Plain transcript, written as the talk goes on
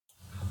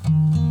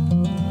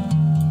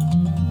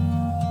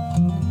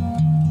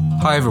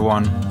Hi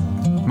everyone,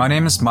 my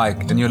name is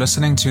Mike and you're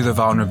listening to The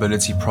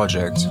Vulnerability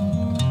Project.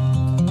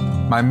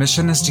 My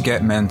mission is to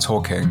get men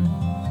talking.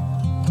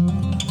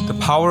 The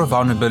power of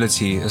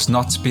vulnerability is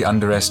not to be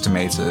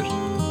underestimated.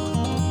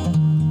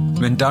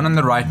 When done in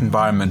the right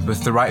environment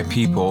with the right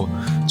people,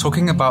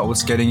 talking about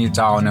what's getting you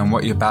down and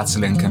what you're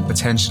battling can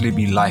potentially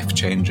be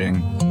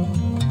life-changing.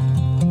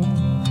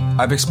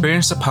 I've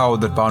experienced the power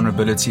that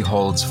vulnerability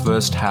holds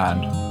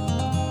firsthand.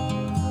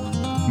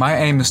 My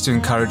aim is to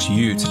encourage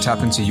you to tap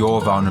into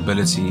your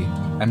vulnerability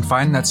and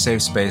find that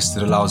safe space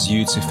that allows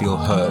you to feel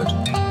heard.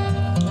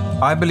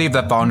 I believe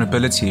that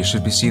vulnerability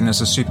should be seen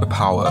as a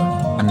superpower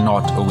and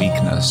not a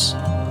weakness.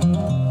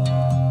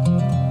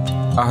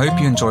 I hope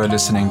you enjoy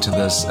listening to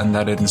this and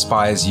that it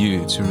inspires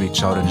you to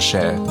reach out and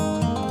share.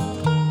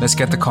 Let's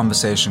get the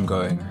conversation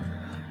going.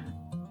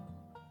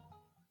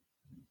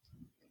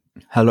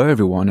 Hello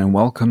everyone and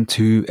welcome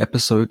to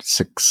episode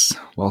 6.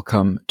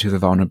 Welcome to the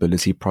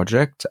Vulnerability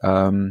Project.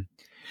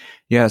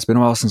 It's been a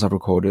while since I've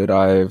recorded.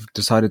 I've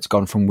decided to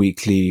go from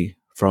weekly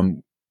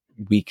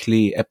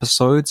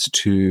episodes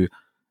to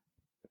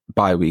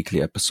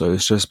bi-weekly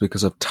episodes just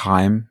because of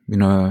time. You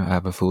know, I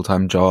have a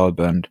full-time job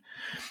and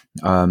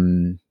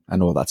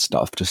all that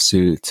stuff, just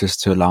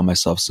to allow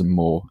myself some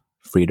more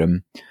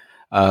freedom.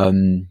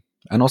 And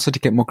also to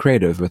get more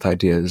creative with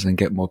ideas and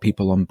get more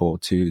people on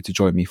board to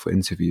join me for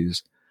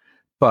interviews.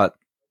 But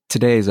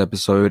today's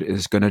episode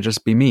is going to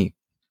just be me.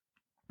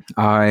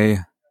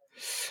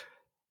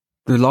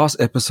 The last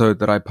episode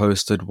that I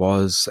posted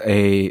was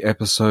an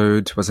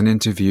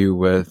interview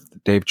with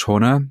Dave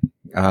Chorner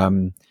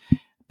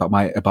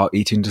about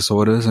eating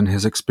disorders and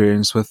his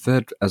experience with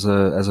it as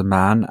a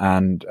man,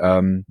 and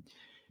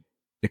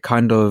it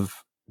kind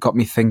of got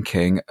me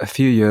thinking. A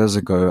few years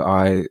ago,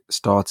 I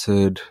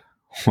started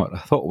what I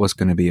thought was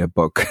going to be a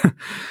book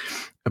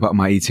about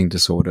my eating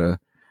disorder.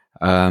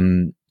 I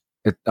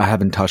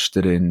haven't touched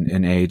it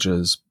in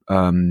ages,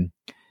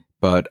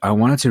 but I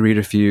wanted to read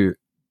a few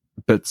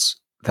bits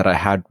that I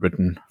had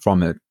written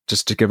from it,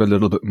 just to give a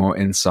little bit more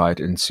insight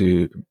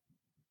into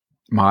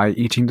my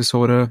eating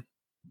disorder,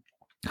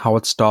 how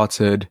it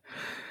started,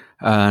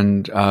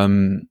 and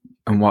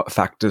what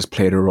factors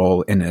played a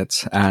role in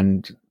it.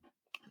 And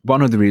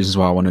one of the reasons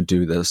why I want to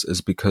do this is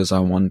because I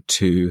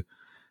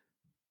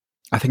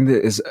think there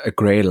is a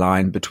grey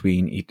line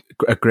between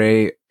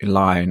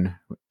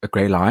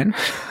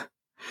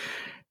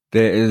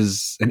there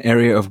is an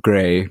area of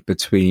grey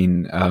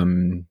between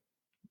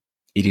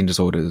eating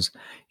disorders.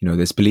 You know,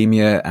 there's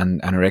bulimia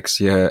and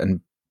anorexia and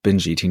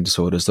binge eating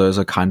disorders. Those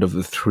are kind of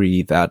the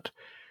three that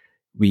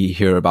we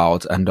hear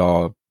about and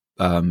are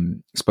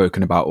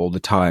spoken about all the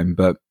time.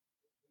 But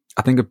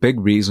I think a big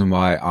reason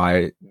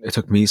why it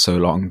took me so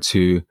long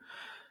to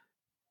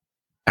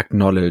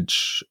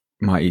acknowledge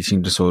my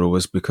eating disorder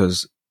was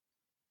because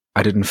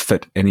I didn't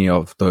fit any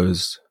of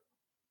those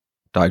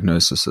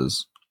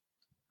diagnoses.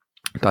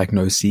 I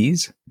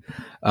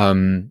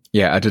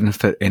didn't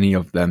fit any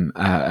of them,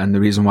 and the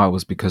reason why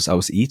was because I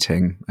was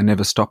eating. I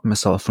never stopped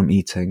myself from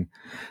eating.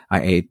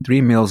 I ate 3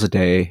 meals a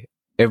day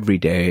every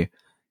day,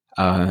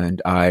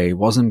 and I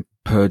wasn't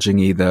purging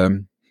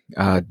either.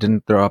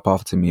 Didn't throw up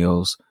after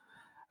meals,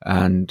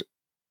 and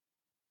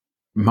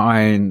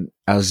mine,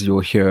 as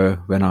you'll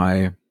hear when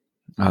I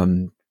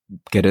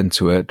get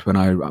into it, when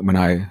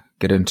I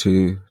get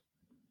into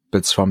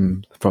bits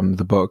from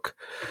the book,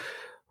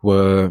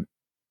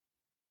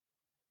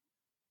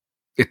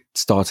 it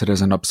started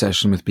as an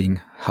obsession with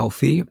being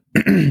healthy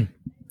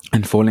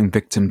and falling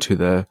victim to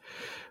the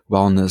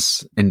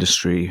wellness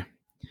industry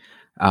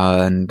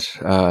and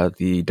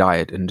the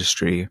diet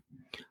industry.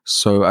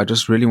 So I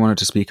just really wanted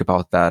to speak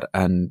about that,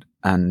 and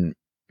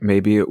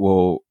maybe it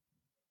will,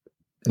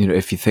 you know,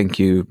 if you think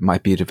you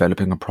might be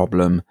developing a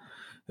problem,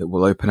 it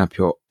will open up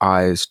your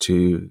eyes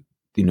to,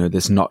 you know,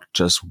 there's not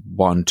just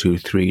 1, 2,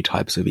 3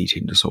 types of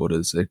eating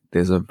disorders.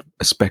 There's a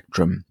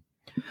spectrum.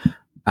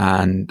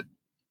 And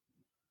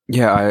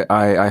yeah,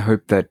 I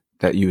hope that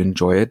you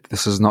enjoy it.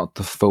 This is not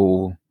the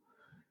full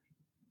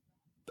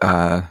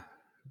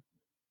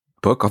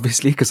book,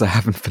 obviously, because I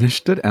haven't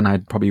finished it, and I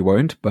probably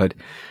won't. But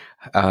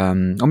or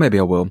maybe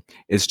I will.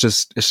 It's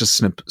just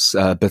snips,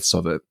 bits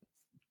of it.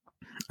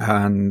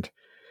 And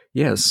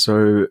yeah,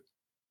 so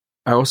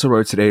I also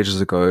wrote it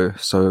ages ago.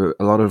 So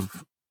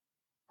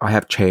I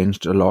have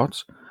changed a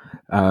lot,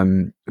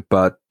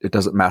 but it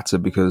doesn't matter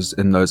because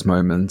in those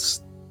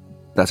moments,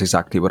 that's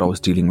exactly what I was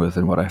dealing with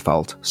and what I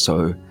felt.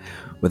 So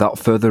without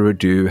further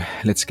ado,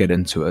 let's get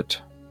into it.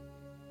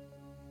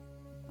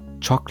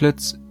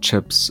 Chocolates,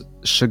 chips,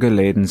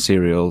 sugar-laden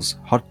cereals,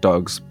 hot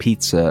dogs,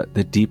 pizza,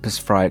 the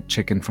deepest fried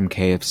chicken from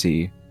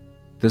KFC.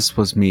 This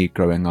was me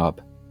growing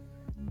up.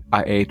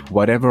 I ate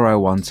whatever I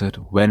wanted,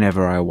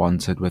 whenever I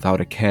wanted,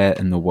 without a care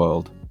in the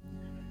world.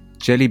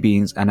 Jelly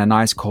beans and a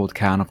nice cold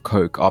can of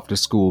Coke after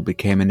school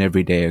became an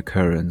everyday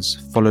occurrence,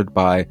 followed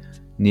by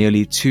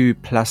nearly 2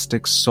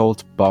 plastic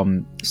salt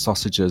bomb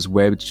sausages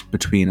wedged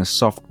between a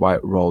soft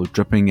white roll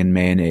dripping in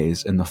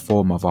mayonnaise in the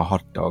form of a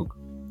hot dog.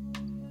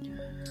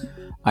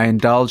 I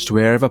indulged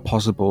wherever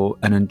possible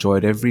and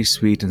enjoyed every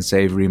sweet and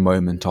savory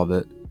moment of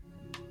it.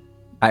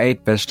 I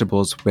ate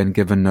vegetables when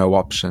given no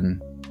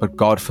option, but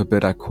God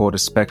forbid I caught a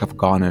speck of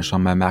garnish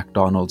on my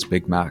McDonald's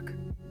Big Mac.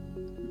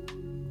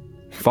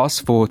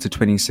 Fast forward to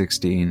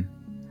 2016.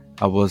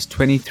 I was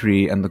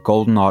 23 and the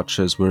Golden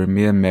Arches were a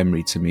mere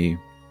memory to me.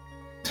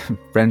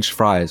 French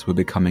fries were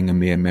becoming a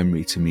mere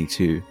memory to me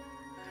too.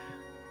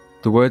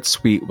 The word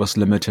sweet was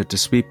limited to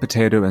sweet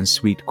potato and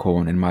sweet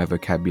corn in my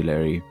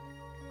vocabulary.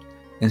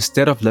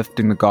 Instead of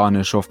lifting the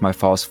garnish off my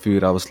fast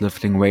food, I was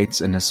lifting weights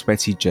in a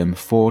sweaty gym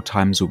 4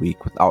 times a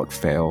week without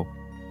fail.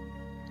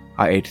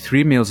 I ate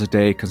 3 meals a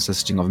day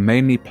consisting of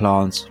mainly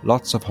plants,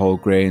 lots of whole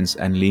grains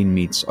and lean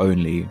meats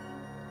only.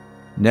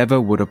 Never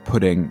would a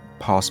pudding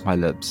pass my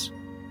lips,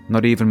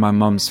 not even my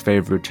mum's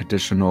favourite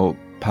traditional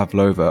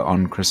pavlova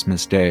on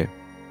Christmas Day.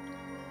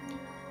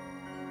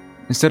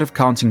 Instead of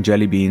counting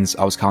jelly beans,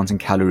 I was counting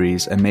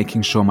calories and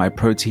making sure my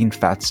protein,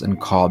 fats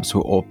and carbs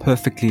were all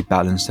perfectly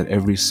balanced at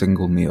every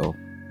single meal.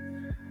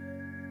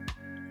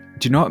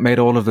 Do you know what made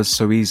all of this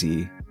so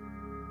easy?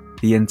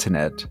 The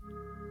internet.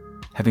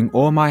 Having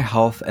all my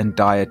health and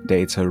diet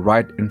data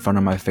right in front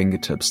of my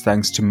fingertips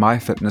thanks to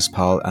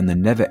MyFitnessPal and the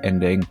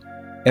never-ending,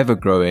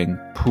 ever-growing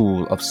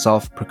pool of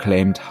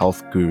self-proclaimed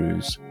health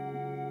gurus.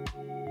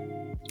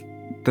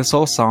 This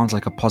all sounds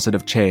like a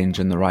positive change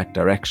in the right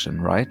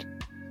direction, right?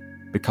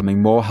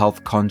 Becoming more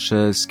health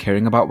conscious,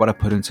 caring about what I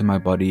put into my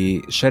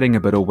body, shedding a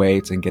bit of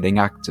weight and getting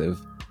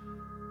active.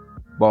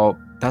 Well,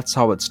 that's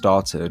how it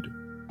started.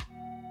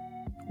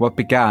 What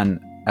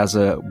began as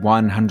a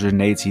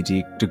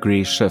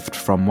 180-degree shift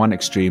from one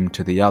extreme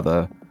to the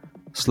other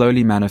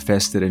slowly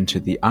manifested into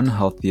the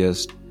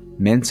unhealthiest,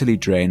 mentally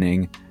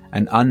draining,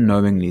 and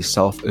unknowingly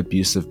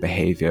self-abusive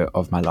behavior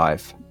of my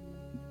life.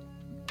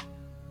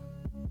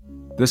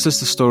 This is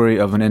the story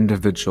of an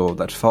individual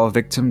that fell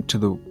victim to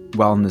the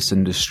wellness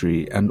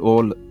industry and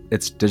all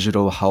its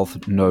digital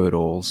health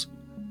know-it-alls,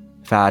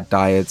 fad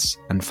diets,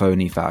 and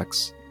phony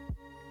facts.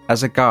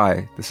 As a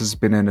guy, this has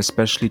been an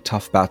especially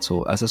tough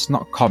battle as it's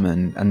not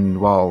common and,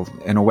 well,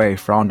 in a way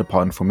frowned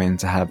upon for men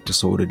to have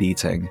disordered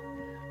eating.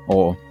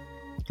 Or,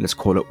 let's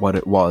call it what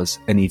it was,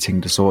 an eating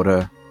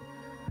disorder.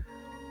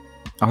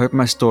 I hope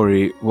my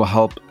story will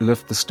help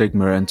lift the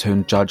stigma and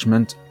turn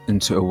judgment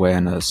into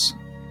awareness.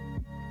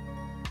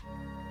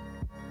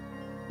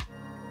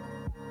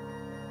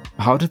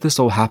 How did this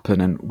all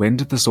happen and when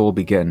did this all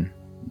begin?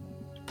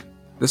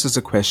 This is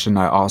a question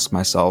I ask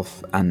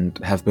myself and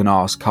have been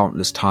asked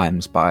countless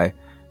times by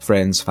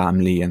friends,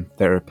 family, and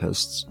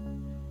therapists.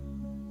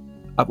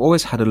 I've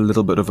always had a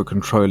little bit of a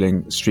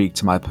controlling streak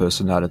to my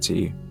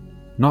personality,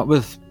 not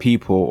with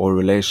people or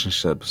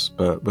relationships,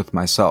 but with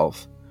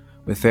myself,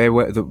 with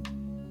the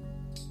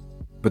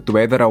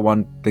way that I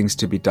want things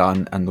to be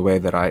done and the way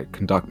that I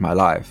conduct my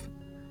life.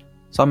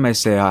 Some may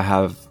say I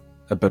have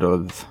a bit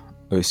of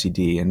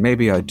OCD, and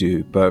maybe I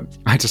do, but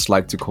I just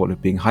like to call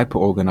it being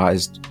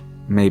hyper-organized,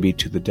 maybe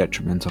to the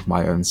detriment of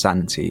my own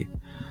sanity.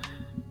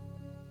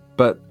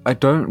 But I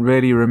don't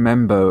really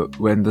remember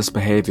when this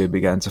behavior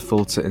began to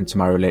filter into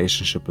my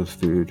relationship with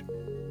food.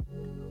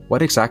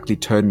 What exactly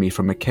turned me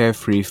from a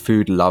carefree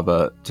food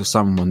lover to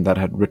someone that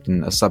had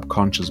written a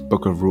subconscious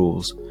book of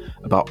rules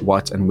about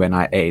what and when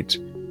I ate,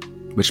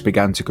 which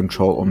began to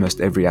control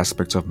almost every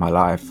aspect of my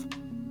life?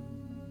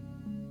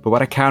 But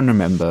what I can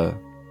remember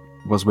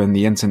was when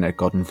the internet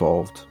got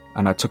involved,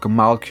 and I took a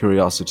mild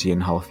curiosity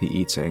in healthy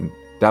eating,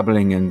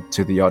 dabbling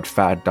into the odd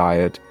fad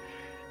diet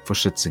for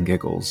shits and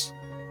giggles.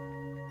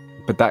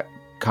 But that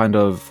kind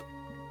of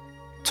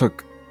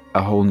took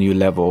a whole new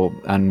level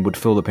and would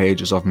fill the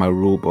pages of my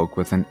rulebook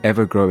with an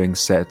ever-growing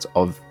set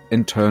of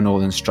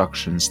internal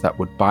instructions that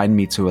would bind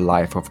me to a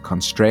life of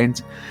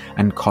constraint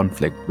and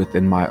conflict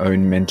within my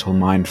own mental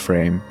mind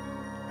frame.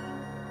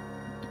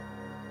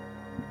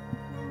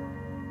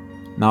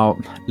 Now,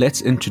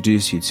 let's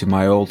introduce you to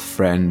my old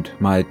friend,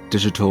 my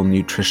digital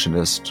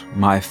nutritionist,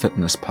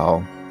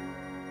 MyFitnessPal.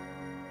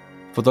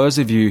 For those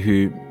of you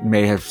who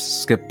may have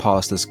skipped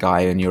past this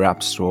guy in your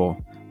app store,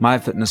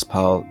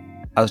 MyFitnessPal,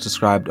 as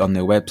described on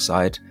their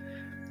website,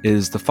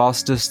 is the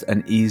fastest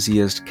and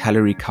easiest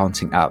calorie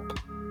counting app.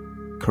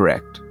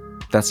 Correct.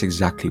 That's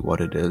exactly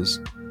what it is.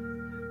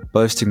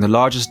 Boasting the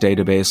largest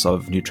database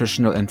of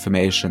nutritional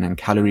information and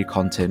calorie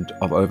content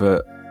of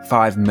over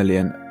 5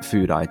 million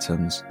food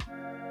items.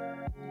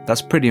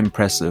 That's pretty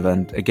impressive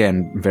and,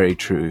 again, very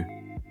true.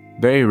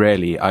 Very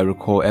rarely I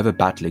recall ever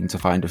battling to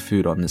find a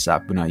food on this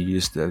app when I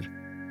used it.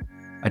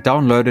 I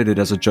downloaded it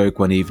as a joke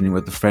one evening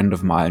with a friend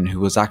of mine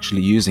who was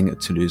actually using it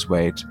to lose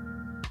weight.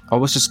 I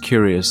was just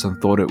curious and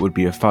thought it would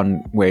be a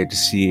fun way to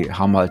see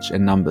how much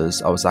in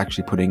numbers I was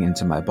actually putting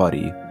into my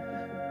body.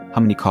 How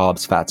many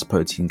carbs, fats,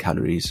 protein,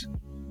 calories.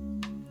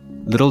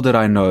 Little did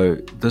I know,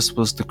 this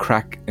was the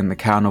crack in the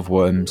can of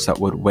worms that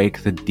would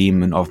wake the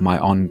demon of my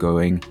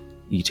ongoing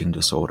eating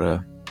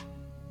disorder.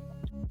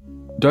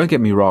 Don't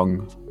get me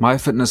wrong,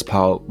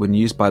 MyFitnessPal, when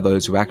used by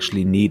those who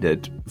actually need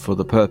it for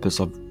the purpose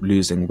of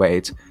losing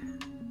weight,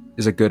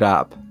 is a good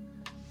app.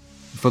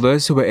 For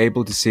those who are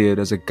able to see it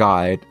as a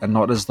guide and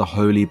not as the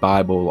holy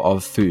bible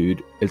of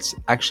food, it's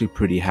actually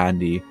pretty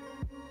handy.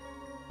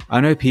 I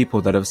know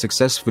people that have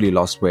successfully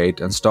lost weight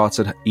and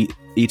started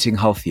eating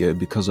healthier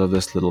because of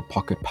this little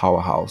pocket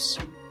powerhouse.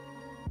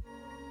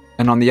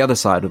 And on the other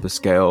side of the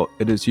scale,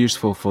 it is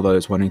useful for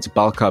those wanting to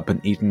bulk up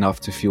and eat enough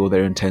to fuel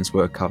their intense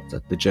workouts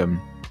at the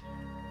gym.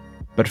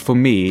 But for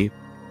me,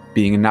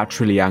 being a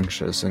naturally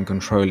anxious and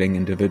controlling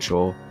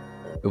individual,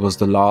 it was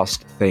the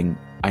last thing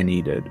I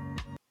needed.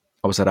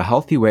 I was at a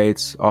healthy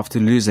weight after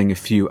losing a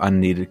few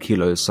unneeded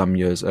kilos some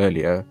years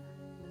earlier.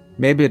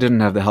 Maybe I didn't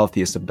have the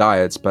healthiest of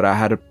diets, but I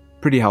had a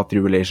pretty healthy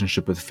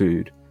relationship with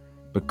food.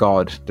 But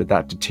God, did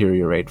that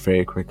deteriorate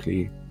very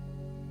quickly.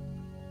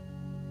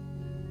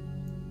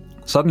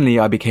 Suddenly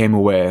I became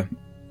aware,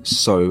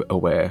 so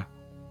aware.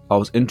 I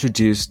was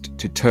introduced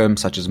to terms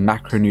such as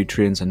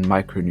macronutrients and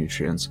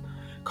micronutrients.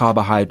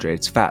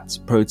 Carbohydrates, fats,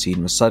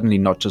 protein were suddenly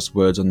not just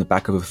words on the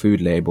back of a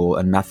food label,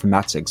 and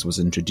mathematics was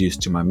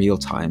introduced to my meal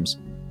times.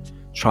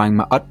 Trying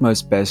my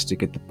utmost best to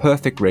get the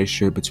perfect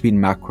ratio between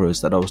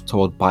macros that I was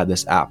told by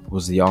this app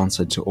was the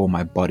answer to all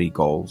my body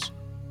goals.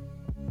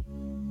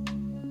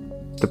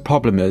 The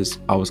problem is,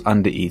 I was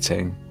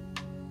undereating.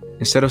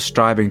 Instead of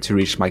striving to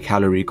reach my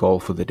calorie goal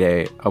for the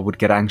day, I would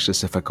get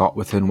anxious if I got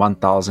within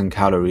 1,000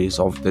 calories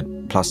of the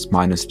plus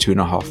minus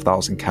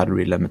 2,500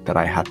 calorie limit that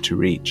I had to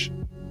reach.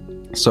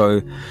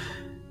 So,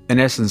 in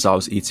essence, I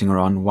was eating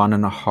around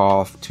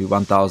 1,500 to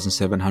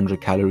 1,700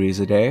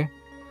 calories a day.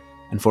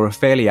 And for a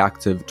fairly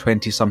active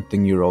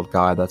 20-something-year-old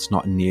guy, that's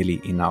not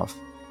nearly enough.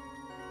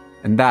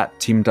 And that,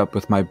 teamed up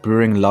with my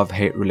brewing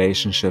love-hate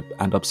relationship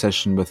and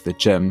obsession with the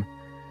gym,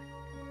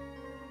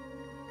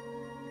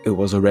 it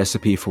was a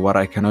recipe for what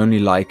I can only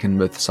liken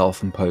with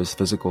self-imposed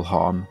physical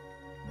harm.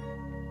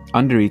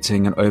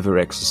 Undereating and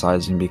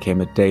over-exercising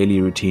became a daily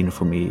routine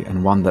for me,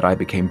 and one that I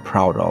became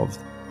proud of.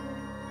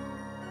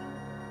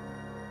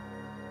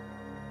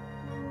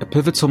 A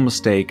pivotal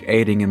mistake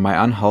aiding in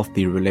my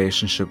unhealthy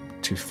relationship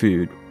to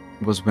food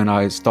was when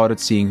I started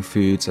seeing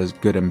foods as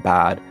good and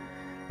bad,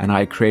 and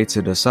I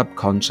created a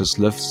subconscious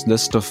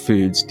list of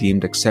foods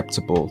deemed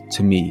acceptable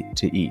to me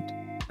to eat,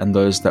 and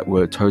those that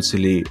were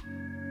totally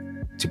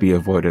to be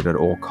avoided at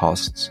all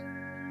costs.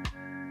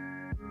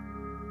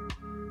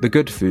 The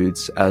good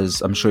foods,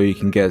 as I'm sure you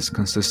can guess,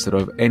 consisted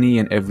of any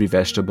and every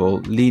vegetable,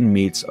 lean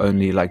meats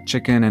only like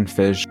chicken and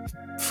fish,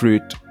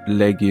 fruit,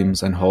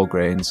 legumes and whole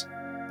grains,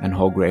 and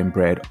whole grain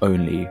bread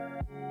only.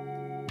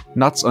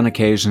 Nuts on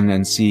occasion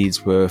and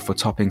seeds were for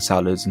topping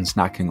salads and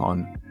snacking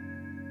on.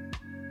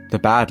 The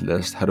bad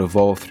list had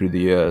evolved through the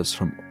years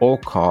from all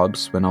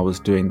carbs when I was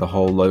doing the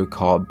whole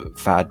low-carb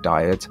fad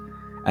diet,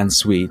 and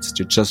sweets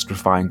to just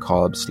refined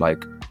carbs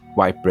like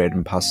white bread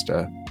and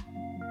pasta.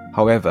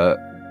 However,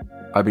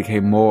 I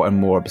became more and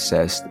more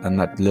obsessed, and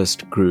that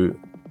list grew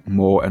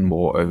more and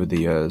more over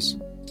the years.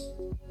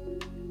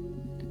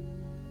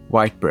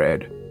 White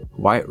bread,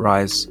 white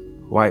rice,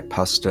 white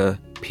pasta,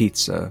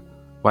 pizza,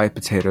 white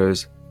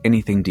potatoes,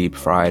 anything deep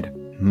fried,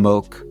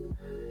 milk,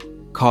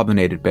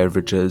 carbonated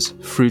beverages,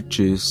 fruit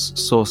juice,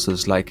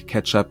 sauces like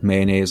ketchup,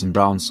 mayonnaise and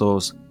brown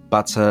sauce,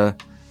 butter,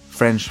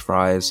 French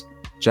fries,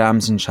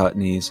 jams and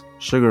chutneys,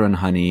 sugar and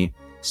honey,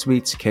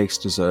 sweets, cakes,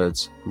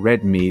 desserts,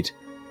 red meat,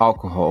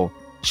 alcohol,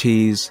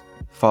 cheese,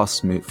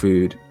 fast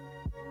food,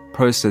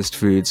 processed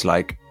foods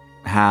like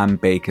ham,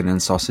 bacon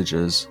and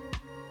sausages.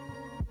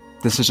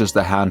 This is just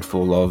a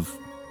handful of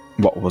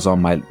what was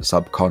on my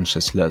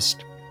subconscious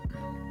list.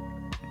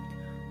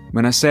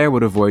 When I say I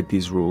would avoid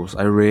these rules,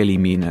 I really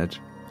mean it.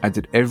 I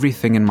did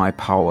everything in my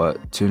power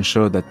to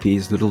ensure that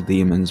these little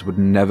demons would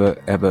never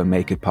ever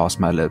make it past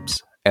my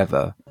lips,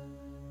 ever.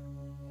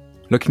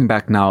 Looking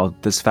back now,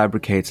 this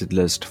fabricated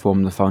list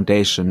formed the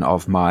foundation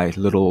of my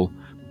little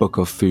book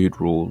of food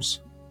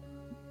rules.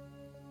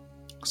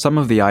 Some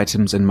of the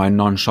items in my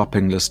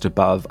non-shopping list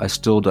above I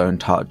still don't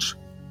touch,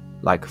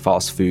 like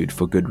fast food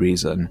for good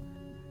reason.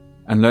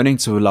 And learning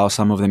to allow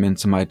some of them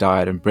into my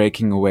diet and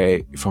breaking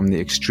away from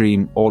the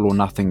extreme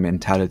all-or-nothing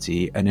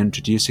mentality and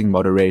introducing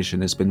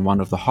moderation has been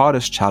one of the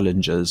hardest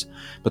challenges,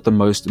 but the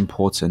most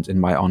important in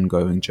my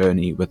ongoing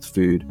journey with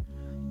food.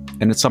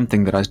 And it's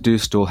something that I do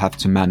still have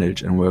to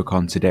manage and work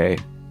on today.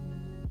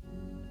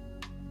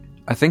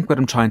 I think what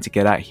I'm trying to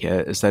get at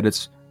here is that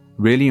it's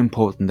really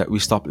important that we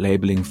stop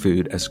labeling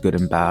food as good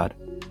and bad.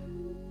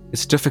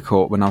 It's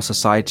difficult when our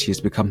society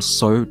has become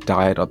so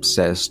diet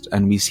obsessed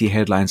and we see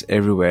headlines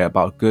everywhere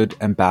about good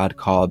and bad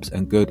carbs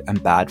and good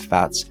and bad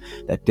fats,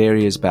 that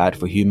dairy is bad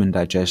for human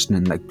digestion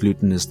and that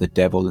gluten is the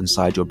devil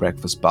inside your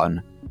breakfast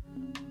bun.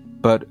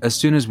 But as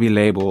soon as we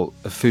label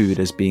a food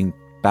as being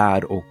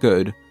bad or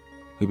good,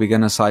 we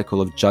begin a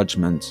cycle of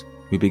judgment.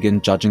 We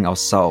begin judging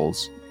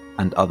ourselves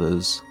and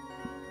others.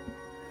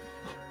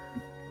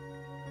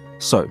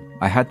 So,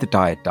 I had the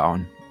diet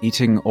down,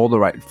 eating all the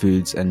right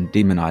foods and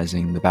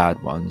demonizing the bad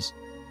ones.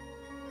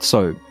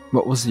 So,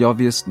 what was the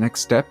obvious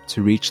next step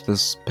to reach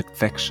this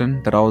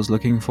perfection that I was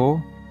looking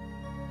for?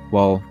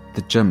 Well,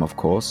 the gym, of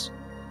course.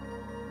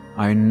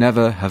 I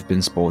never have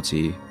been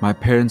sporty. My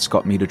parents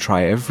got me to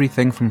try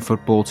everything from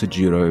football to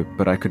judo,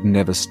 but I could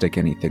never stick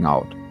anything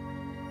out.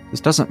 This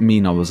doesn't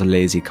mean I was a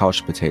lazy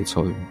couch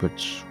potato,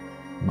 which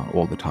not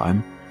all the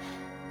time.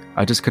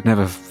 I just could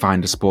never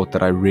find a sport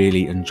that I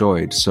really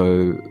enjoyed,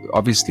 so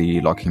obviously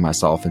locking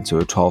myself into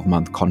a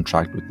 12-month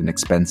contract with an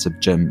expensive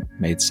gym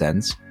made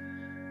sense.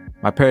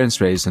 My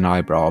parents raised an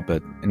eyebrow,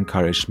 but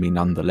encouraged me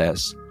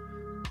nonetheless.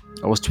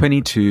 I was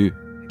 22,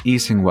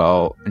 eating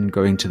well, and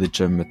going to the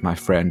gym with my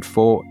friend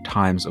 4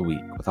 times a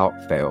week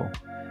without fail.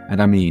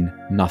 And I mean,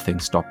 nothing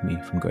stopped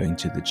me from going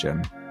to the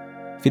gym.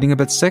 Feeling a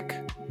bit sick?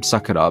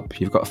 Suck it up,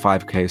 you've got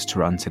 5Ks to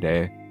run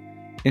today.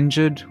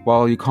 Injured?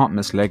 Well, you can't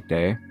miss leg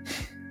day.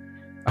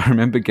 I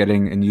remember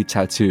getting a new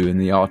tattoo and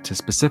the artist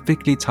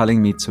specifically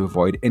telling me to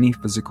avoid any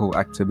physical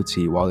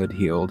activity while it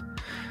healed.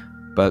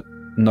 But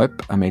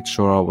nope, I made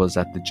sure I was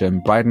at the gym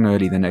bright and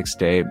early the next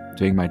day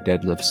doing my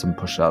deadlifts and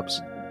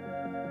push-ups.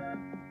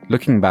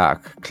 Looking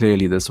back,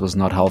 clearly this was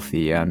not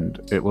healthy, and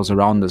it was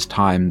around this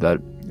time that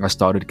I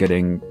started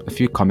getting a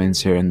few comments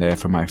here and there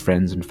from my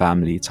friends and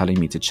family telling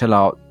me to chill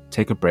out,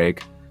 take a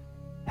break,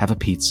 have a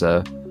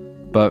pizza,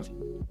 but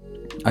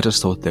I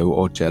just thought they were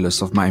all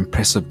jealous of my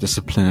impressive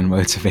discipline and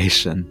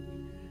motivation.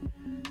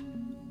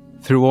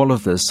 Through all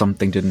of this,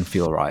 something didn't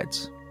feel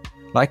right.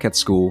 Like at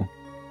school,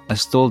 I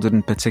still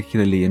didn't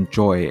particularly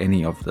enjoy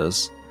any of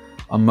this.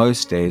 On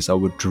most days, I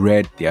would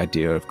dread the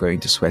idea of going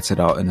to sweat it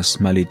out in a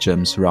smelly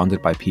gym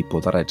surrounded by people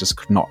that I just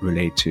could not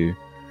relate to.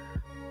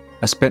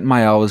 I spent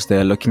my hours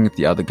there looking at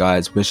the other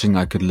guys, wishing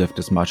I could lift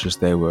as much as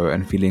they were,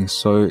 and feeling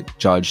so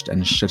judged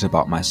and shit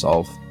about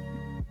myself.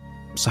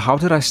 So how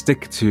did I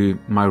stick to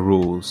my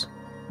rules?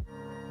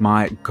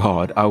 My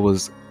God, I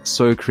was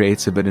so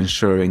creative at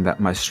ensuring that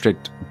my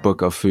strict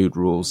book of food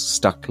rules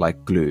stuck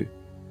like glue.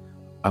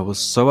 I was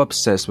so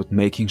obsessed with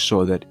making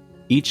sure that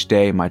each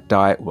day my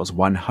diet was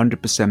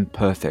 100%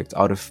 perfect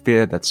out of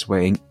fear that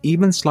swaying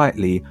even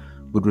slightly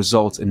would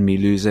result in me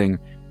losing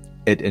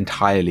it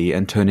entirely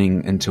and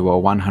turning into a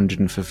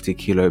 150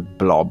 kilo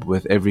blob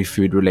with every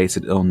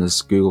food-related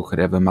illness Google could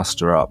ever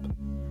muster up.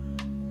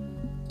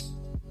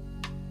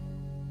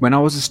 When I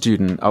was a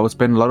student, I would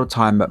spend a lot of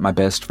time at my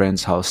best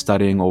friend's house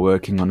studying or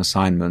working on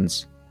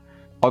assignments.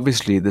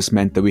 Obviously, this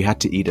meant that we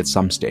had to eat at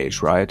some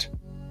stage, right?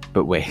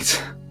 But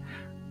wait.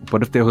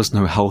 What if there was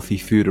no healthy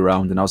food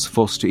around and I was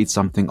forced to eat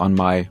something on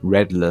my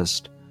red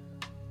list?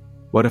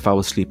 What if I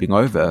was sleeping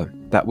over?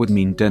 That would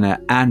mean dinner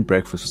and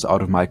breakfast was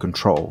out of my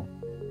control.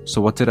 So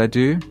what did I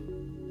do?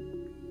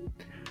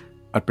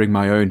 I'd bring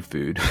my own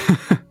food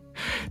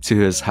to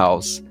his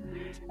house,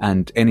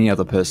 and any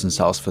other person's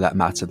house for that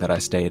matter that I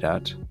stayed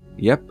at.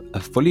 Yep, a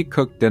fully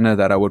cooked dinner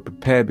that I would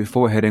prepare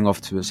before heading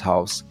off to his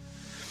house.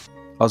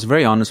 I was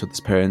very honest with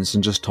his parents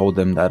and just told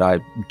them that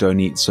I don't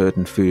eat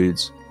certain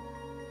foods.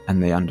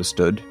 And they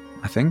understood,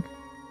 I think.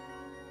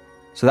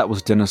 So that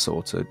was dinner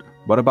sorted.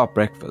 What about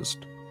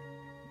breakfast?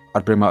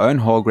 I'd bring my own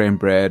whole grain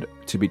bread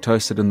to be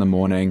toasted in the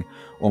morning,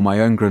 or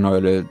my own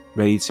granola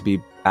ready to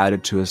be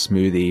added to a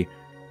smoothie.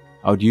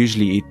 I would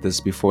usually eat this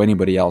before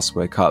anybody else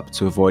woke up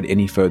to avoid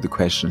any further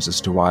questions as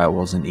to why I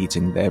wasn't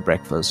eating their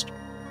breakfast.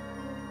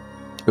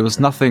 It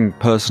was nothing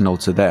personal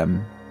to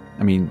them.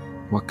 I mean,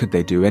 what could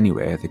they do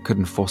anyway? They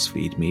couldn't force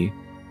feed me.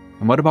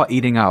 And what about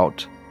eating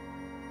out?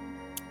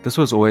 This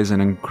was always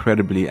an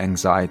incredibly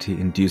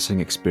anxiety-inducing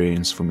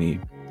experience for me.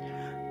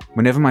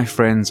 Whenever my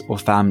friends or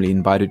family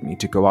invited me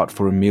to go out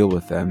for a meal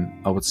with them,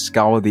 I would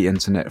scour the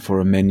internet for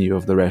a menu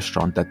of the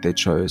restaurant that they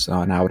chose,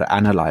 and I would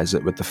analyze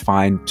it with a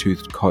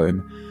fine-toothed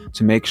comb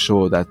to make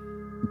sure that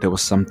there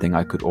was something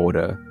I could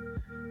order.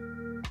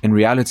 In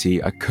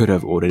reality, I could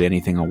have ordered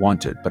anything I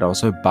wanted, but I was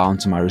so bound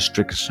to my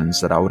restrictions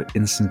that I would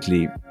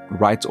instantly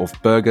write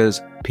off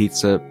burgers,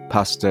 pizza,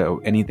 pasta,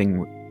 or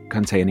anything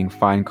containing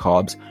fine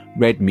carbs,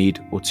 red meat,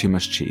 or too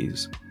much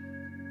cheese.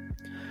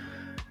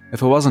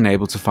 If I wasn't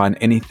able to find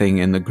anything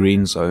in the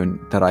green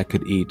zone that I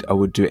could eat, I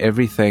would do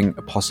everything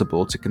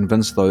possible to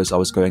convince those I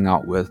was going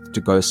out with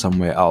to go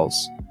somewhere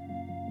else.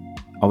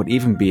 I would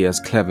even be as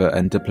clever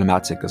and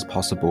diplomatic as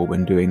possible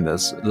when doing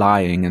this,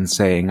 lying and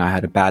saying I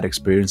had a bad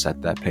experience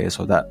at that place,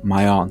 or that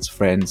my aunt's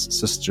friend's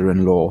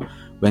sister-in-law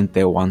went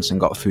there once and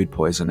got food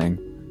poisoning,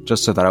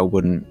 just so that I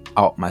wouldn't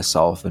out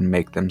myself and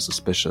make them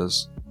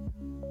suspicious.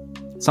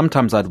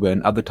 Sometimes I'd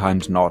win, other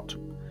times not.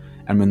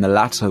 And when the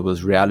latter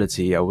was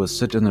reality, I would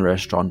sit in the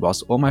restaurant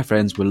whilst all my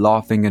friends were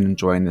laughing and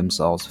enjoying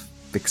themselves,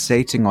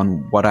 fixating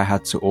on what I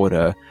had to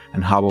order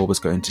and how I was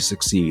going to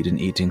succeed in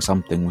eating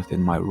something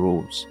within my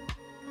rules.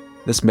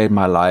 This made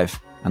my life,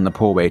 and the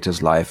poor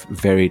waiter's life,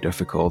 very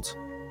difficult.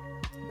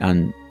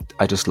 And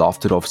I just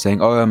laughed it off,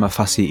 saying, "Oh, I'm a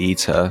fussy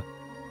eater."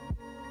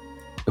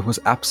 It was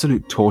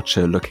absolute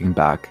torture looking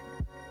back.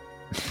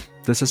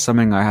 This is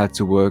something I had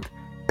to work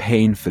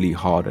painfully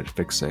hard at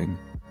fixing.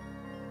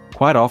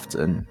 Quite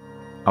often,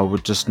 I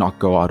would just not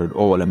go out at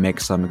all and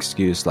make some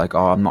excuse like,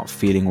 "Oh, I'm not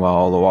feeling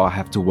well," or "I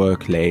have to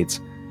work late."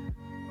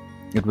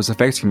 It was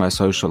affecting my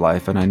social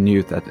life, and I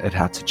knew that it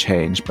had to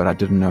change, but I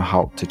didn't know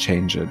how to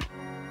change it.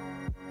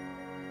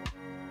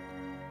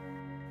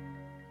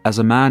 As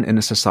a man in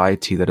a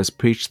society that has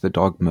preached the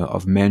dogma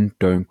of men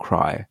don't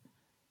cry,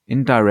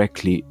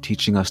 indirectly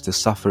teaching us to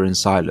suffer in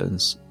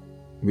silence,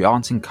 we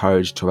aren't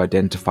encouraged to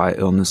identify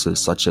illnesses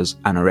such as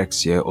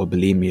anorexia or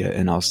bulimia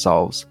in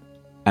ourselves.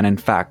 And in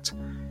fact,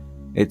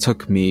 It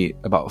took me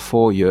about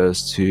 4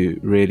 years to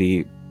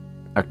really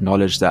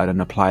acknowledge that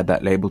and apply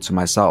that label to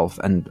myself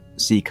and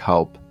seek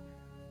help.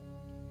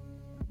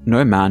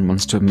 No man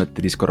wants to admit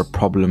that he's got a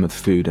problem with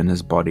food in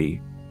his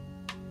body,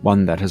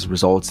 one that has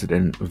resulted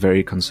in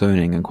very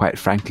concerning and quite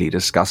frankly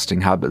disgusting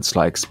habits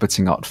like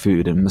spitting out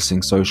food and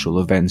missing social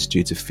events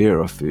due to fear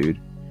of food.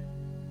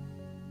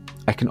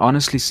 I can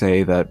honestly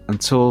say that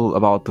until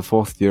about the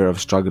 4th year of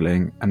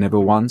struggling, I never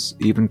once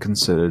even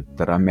considered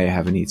that I may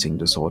have an eating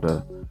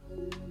disorder.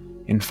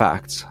 In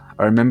fact,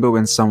 I remember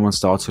when someone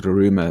started a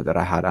rumor that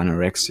I had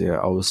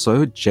anorexia, I was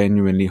so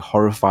genuinely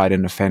horrified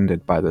and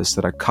offended by this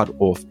that I cut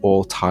off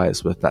all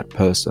ties with that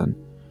person.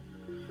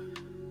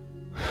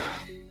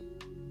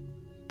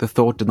 The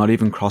thought did not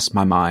even cross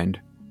my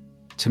mind.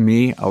 To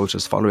me, I was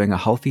just following a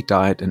healthy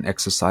diet and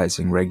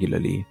exercising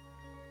regularly.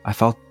 I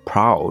felt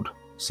proud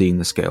seeing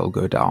the scale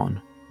go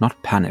down,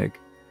 not panic.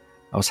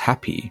 I was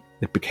happy.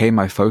 It became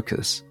my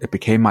focus. It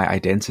became my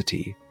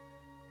identity.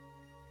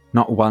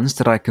 Not once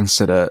did I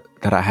consider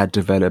that I had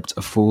developed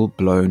a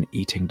full-blown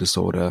eating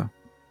disorder.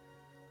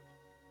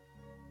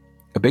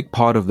 A big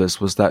part of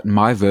this was that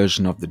my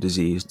version of the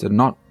disease did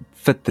not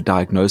fit the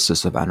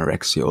diagnosis of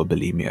anorexia or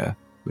bulimia,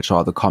 which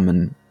are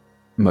the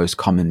most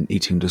common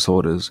eating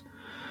disorders.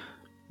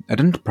 I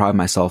didn't deprive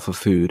myself of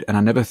food, and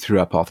I never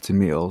threw up after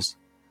meals.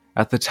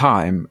 At the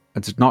time, I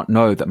did not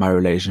know that my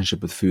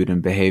relationship with food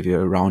and behavior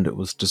around it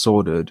was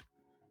disordered.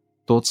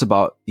 Thoughts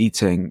about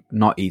eating,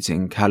 not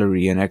eating,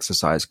 calorie and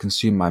exercise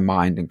consumed my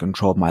mind and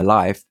controlled my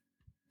life.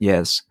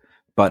 Yes,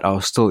 but I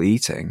was still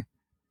eating.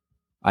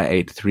 I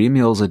ate 3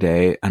 meals a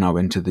day and I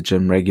went to the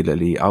gym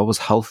regularly. I was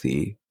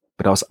healthy,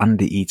 but I was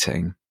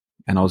under-eating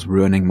and I was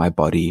ruining my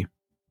body.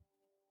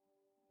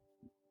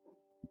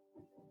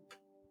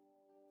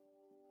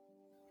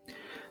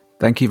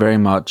 Thank you very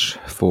much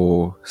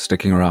for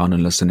sticking around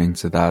and listening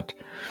to that.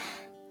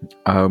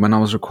 When I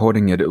was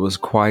recording it, it was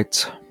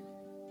quite...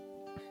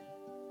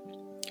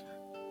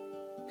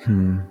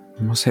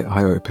 I must say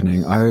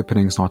eye-opening.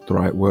 Eye-opening is not the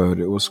right word.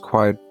 It was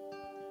quite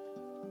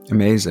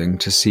amazing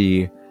to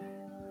see,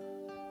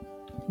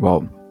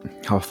 well,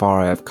 how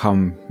far I have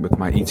come with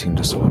my eating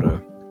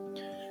disorder.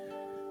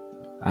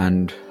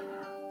 And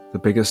the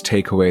biggest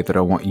takeaway that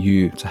I want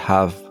you to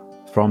have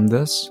from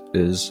this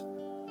is,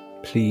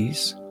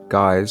 please,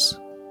 guys,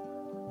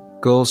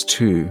 girls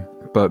too,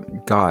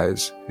 but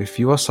guys, if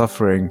you are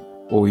suffering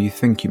or you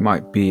think you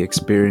might be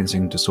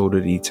experiencing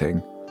disordered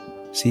eating,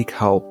 seek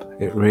help.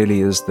 It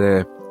really is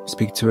there.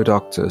 Speak to a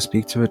doctor,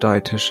 speak to a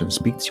dietitian,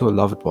 speak to your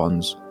loved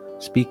ones,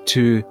 speak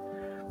to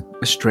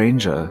a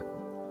stranger.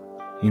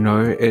 You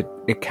know,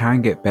 it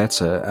can get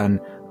better. And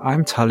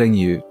I'm telling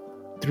you,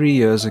 3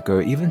 years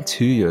ago, even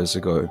 2 years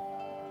ago,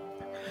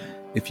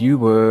 if you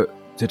were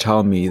to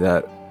tell me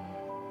that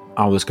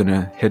I was going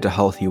to hit a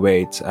healthy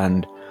weight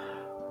and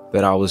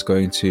that I was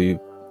going to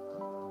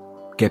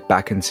get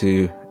back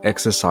into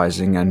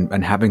exercising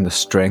and having the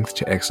strength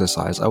to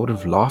exercise, I would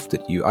have laughed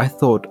at you. I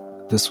thought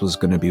this was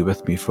going to be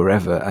with me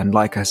forever. And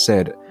like I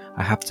said,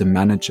 I have to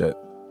manage it.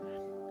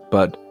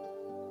 But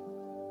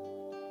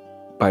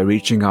by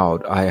reaching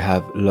out, I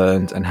have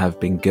learned and have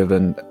been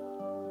given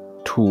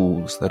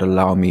tools that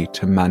allow me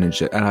to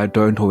manage it. And I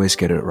don't always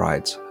get it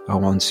right. I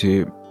want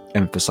to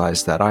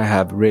emphasize that I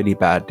have really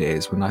bad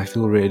days when I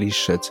feel really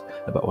shit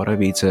about what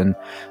I've eaten,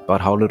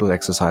 about how little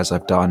exercise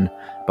I've done,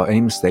 about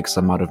any mistakes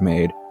I might have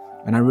made,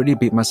 and I really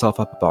beat myself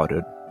up about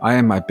it. I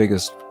am my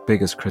biggest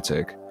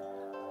critic.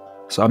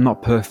 So I'm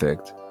not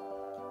perfect,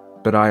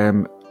 but I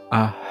am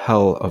a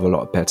hell of a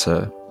lot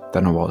better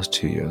than I was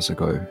 2 years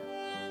ago.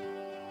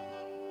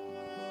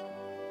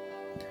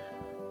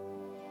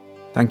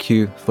 Thank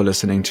you for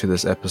listening to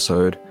this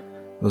episode.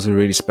 It was a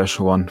really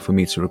special one for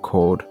me to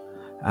record,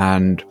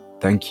 and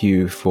thank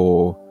you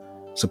for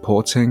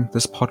supporting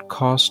this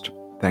podcast.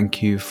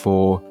 Thank you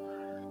for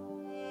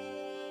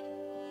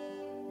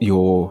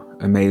your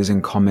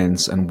amazing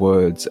comments and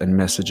words and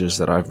messages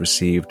that I've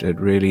received.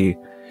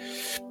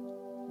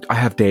 I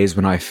have days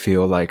when I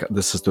feel like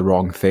this is the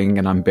wrong thing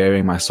and I'm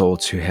bearing my soul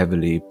too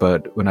heavily,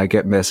 but when I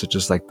get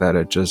messages like that,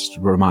 it just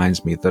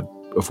reminds me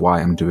of why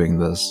I'm doing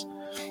this.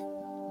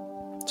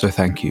 So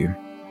thank you.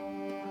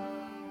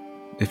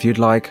 If you'd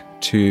like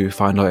to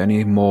find out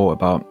any more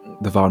about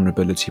the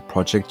Vulnerability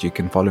Project, you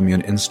can follow me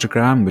on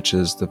Instagram, which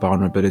is the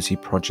Vulnerability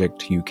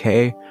Project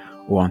UK,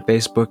 or on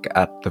Facebook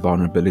at the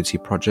Vulnerability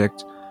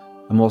Project.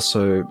 I'm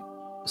also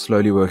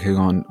slowly working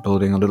on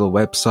building a little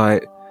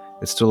website.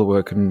 It's still a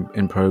work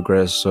in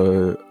progress,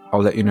 so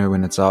I'll let you know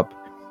when it's up.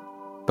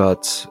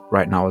 But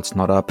right now it's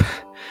not up.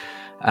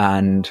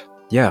 And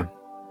yeah,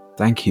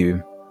 thank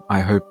you. I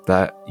hope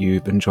that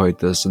you've enjoyed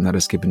this and that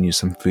has given you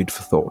some food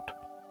for thought.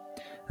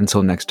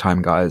 Until next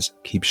time, guys,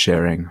 keep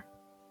sharing.